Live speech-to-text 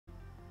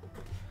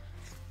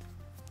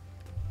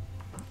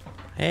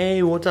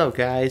Hey, what's up,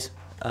 guys?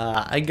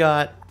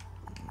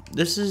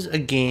 This is a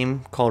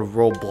game called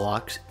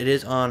Roblox. It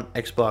is on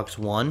Xbox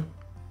One.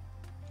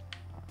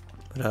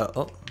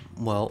 But,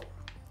 well,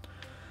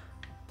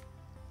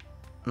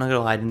 I'm not gonna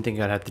lie, I didn't think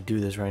I'd have to do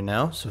this right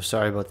now, so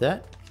sorry about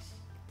that.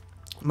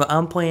 But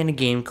I'm playing a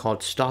game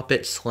called Stop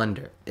It,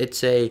 Slender.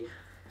 It's a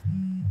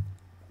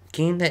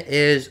game that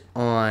is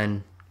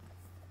on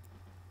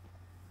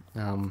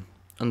the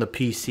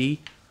PC.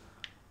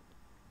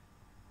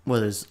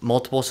 Well, there's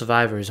multiple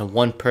survivors and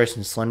one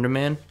person, Slender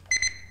Man.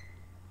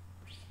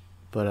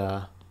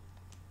 But,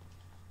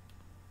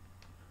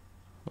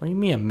 what do you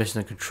mean I'm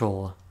missing a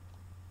controller?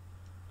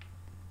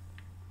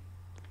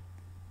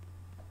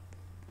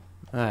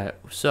 Alright,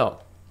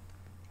 so.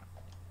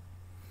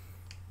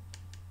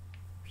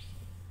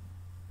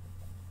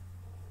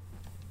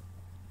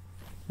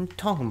 What are you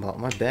talking about?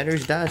 My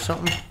batteries died or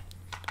something?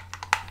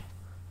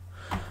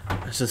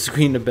 There's a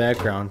screen in the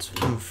background. So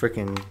I'm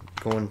freaking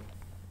going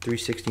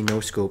 360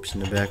 no scopes in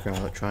the background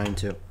without trying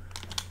to.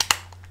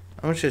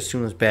 I'm just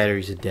assume those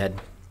batteries are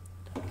dead.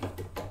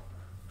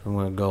 I'm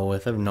gonna go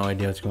with. I have no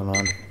idea what's going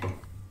on.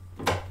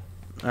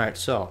 Alright,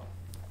 so.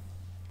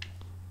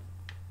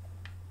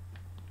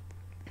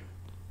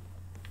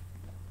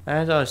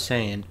 As I was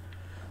saying,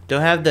 they'll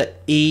have the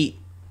eight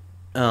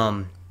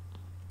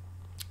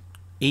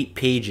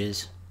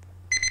pages.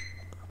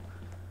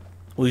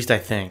 At least I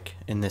think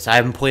in this. I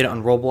haven't played it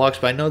on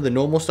Roblox, but I know the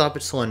normal Stop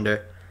It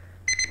Slender.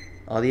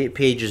 All the 8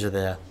 pages are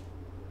there.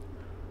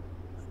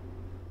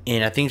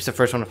 And I think it's the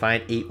first one to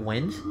find 8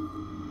 wins.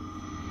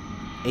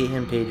 8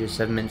 hidden pages,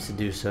 7 minutes to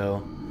do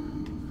so.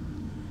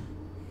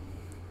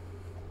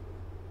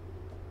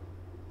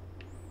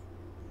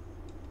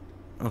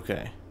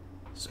 Okay.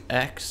 So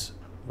X,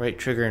 right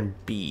trigger, and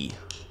B.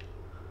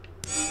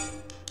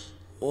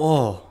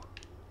 Oh.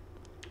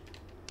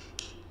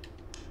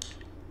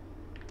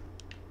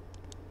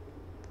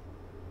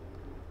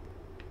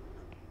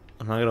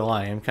 I'm not gonna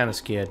lie, I'm kind of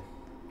scared.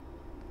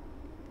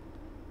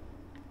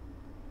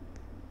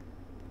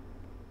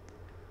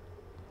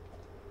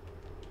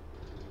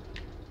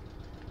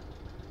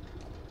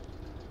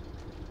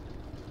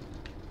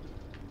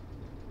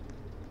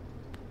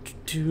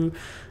 What's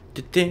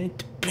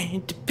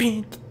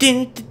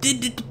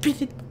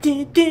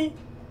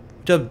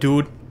up,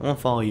 dude? I won't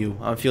follow you.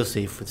 I feel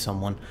safe with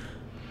someone.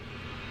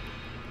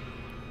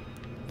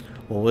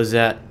 What was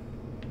that?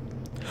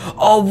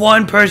 Oh,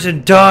 one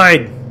person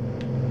died!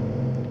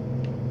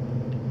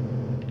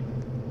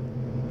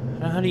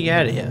 How do you get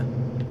out of here?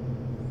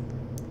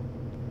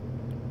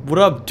 What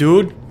up,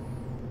 dude?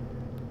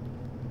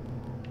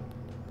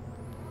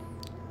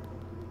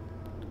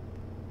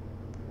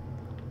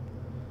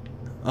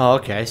 Oh,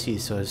 okay, I see.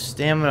 So his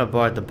stamina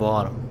bar at the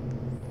bottom.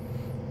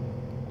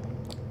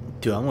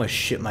 Dude, I'm gonna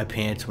shit my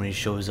pants when he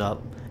shows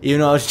up. Even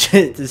though it's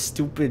just a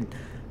stupid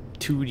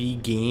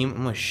 2D game,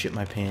 I'm gonna shit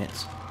my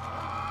pants.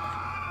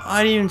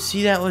 I didn't even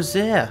see that was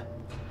there.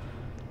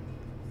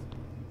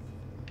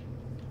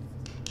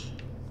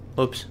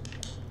 Oops.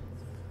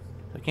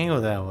 I can't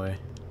go that way.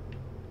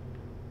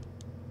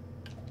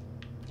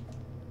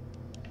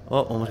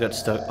 Oh, almost got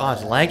stuck. Oh,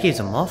 it's laggy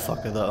as a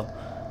motherfucker, though.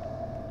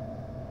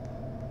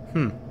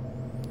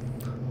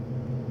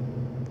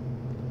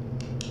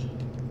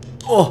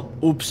 Oh,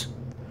 oops.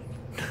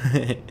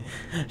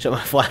 Shut my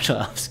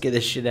flashlight off, scare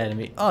the shit out of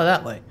me. Oh,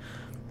 that way.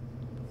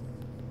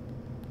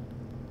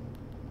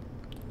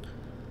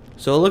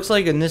 So it looks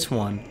like in this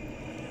one,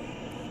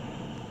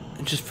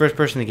 it's just first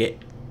person to get,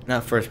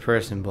 not first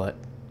person, but.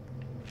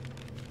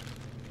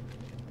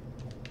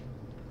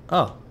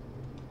 Oh.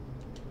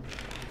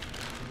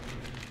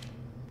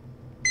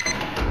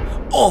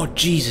 Oh,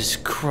 Jesus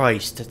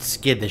Christ, that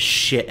scared the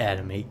shit out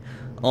of me.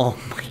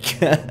 Oh my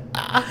god.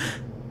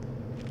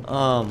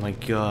 Oh my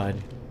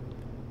god.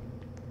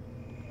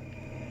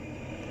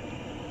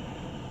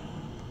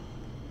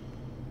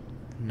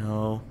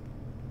 No.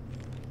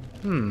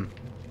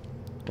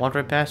 Walked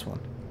right past one.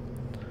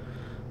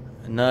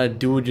 Another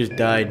dude just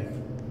died.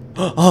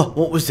 Oh,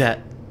 what was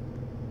that?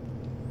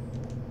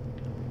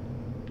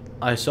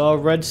 I saw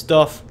red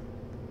stuff.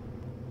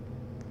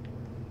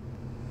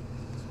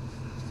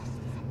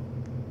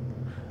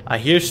 I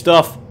hear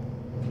stuff.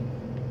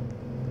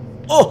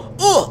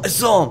 Oh, I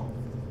saw him.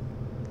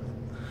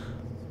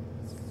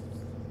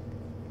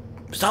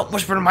 Stop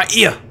whispering in my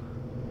ear.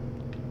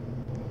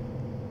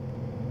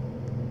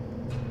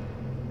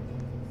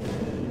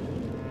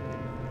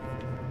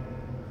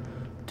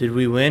 Did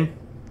we win?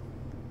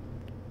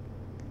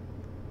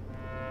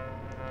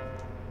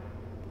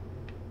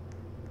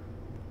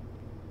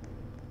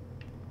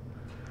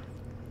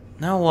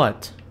 Now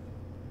what?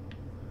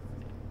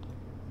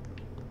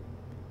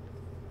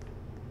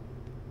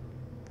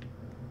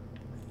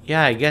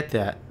 Yeah, I get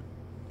that.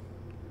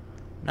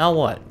 Now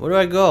what? Where do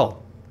I go?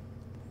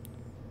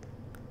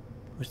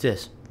 What's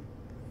this?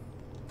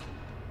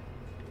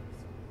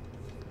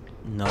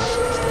 No.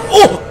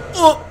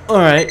 Oh!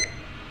 Alright.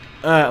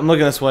 Alright, I'm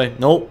looking this way.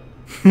 Nope.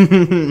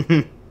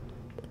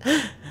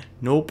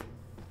 Nope.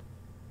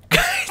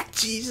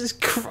 Jesus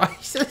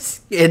Christ, that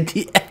scared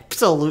the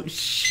Absolute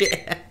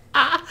shit.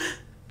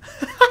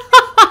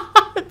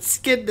 It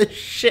scared the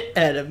shit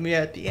out of me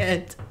at the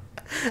end.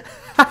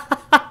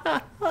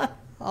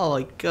 Oh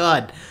my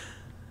god.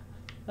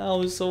 That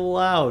was so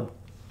loud.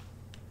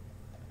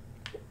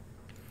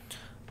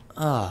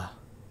 That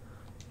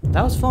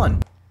was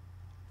fun.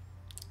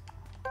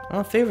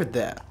 I favored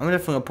that. I'm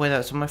definitely gonna play that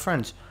with some of my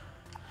friends.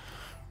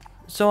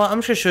 So I'm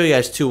just gonna show you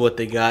guys too what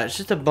they got. It's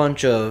just a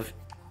bunch of,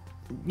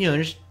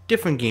 just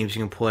different games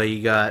you can play.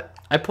 You got,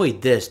 I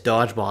played this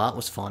dodgeball. That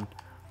was fun.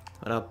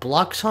 But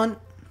blocks hunt.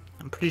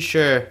 I'm pretty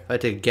sure if I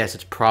take a guess,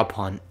 it's prop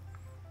hunt.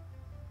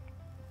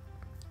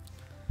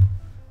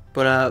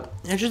 But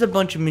it's just a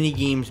bunch of mini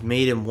games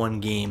made in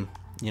one game.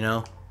 You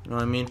know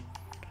what I mean?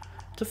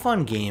 It's a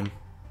fun game.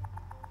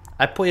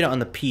 I played it on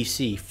the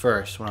PC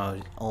first when I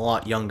was a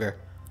lot younger.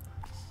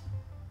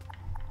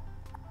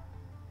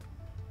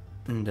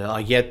 And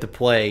I get to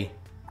play.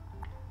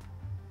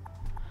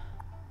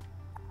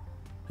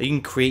 You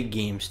can create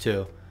games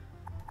too.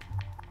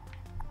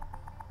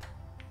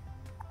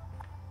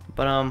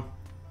 But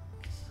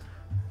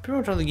pretty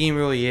much all the game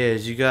really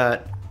is, you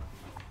got,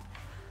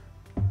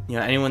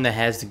 anyone that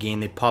has the game,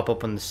 they pop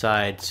up on the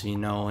side so you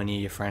know any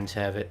of your friends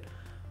have it.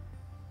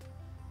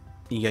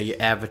 You got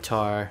your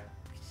avatar.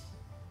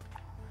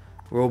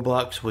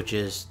 Roblox, which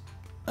is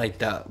like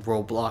the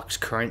Roblox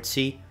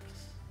currency.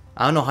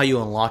 I don't know how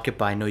you unlock it,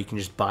 but I know you can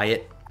just buy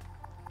it.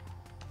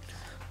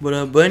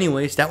 But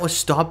anyways, that was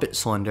Stop It,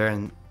 Slender,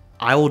 and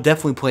I will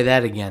definitely play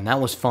that again. That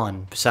was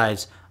fun.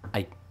 Besides,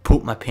 I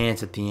pooped my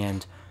pants at the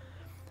end.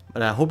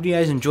 But I hope you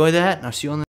guys enjoy that, and I'll see you on the